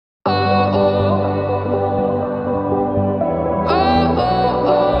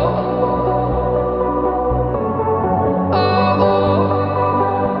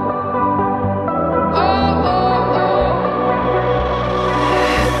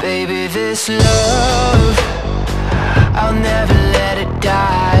this love, I'll never let it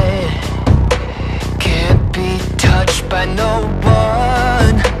die. Can't be touched by no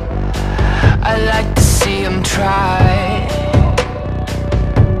one, I like to see him try.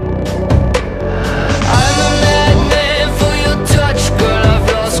 I'm a madman for your touch, girl, I've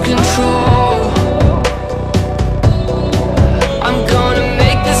lost control. I'm gonna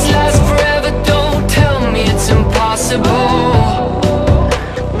make this last forever, don't tell me it's impossible.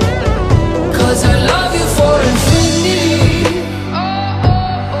 Cause I love you for infinity,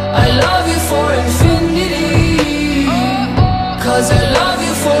 I love you for infinity. Cause I love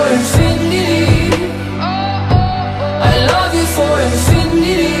you for infinity, I love you for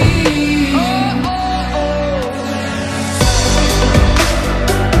infinity.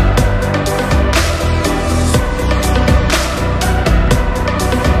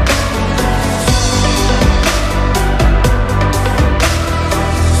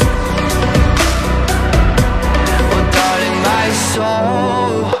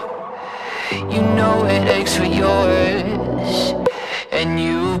 You know it aches for yours, and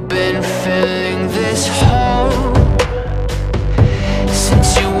you've been filling this hole since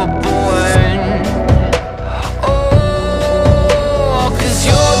you were born. Oh, 'cause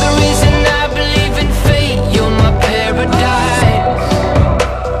you're the reason I believe in fate, you're my paradise.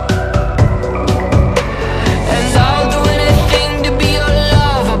 And I'll do anything to be your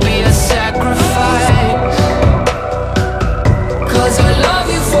love, I'll be a sacrifice. 'Cause I love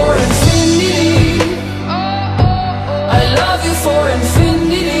you for infinity, I love you for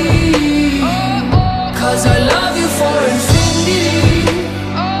infinity. Cause I love you for infinity,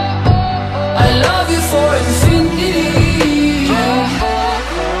 I love you for infinity.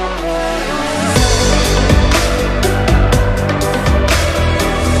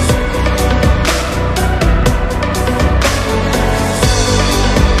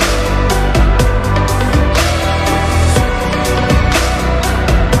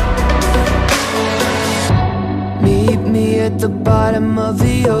 Meet me at the bottom of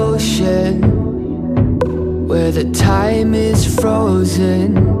the ocean, where the time is frozen,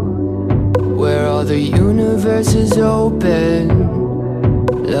 where all the universe is open.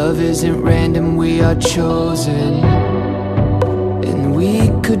 Love isn't random, we are chosen. And we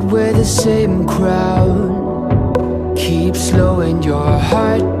could wear the same crown, keep slowing your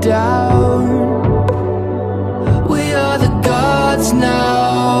heart down. We are the gods now.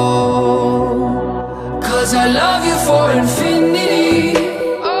 'Cause I love you for infinity,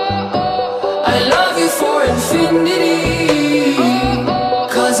 I love you for infinity.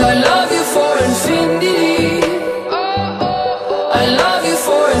 'Cause I love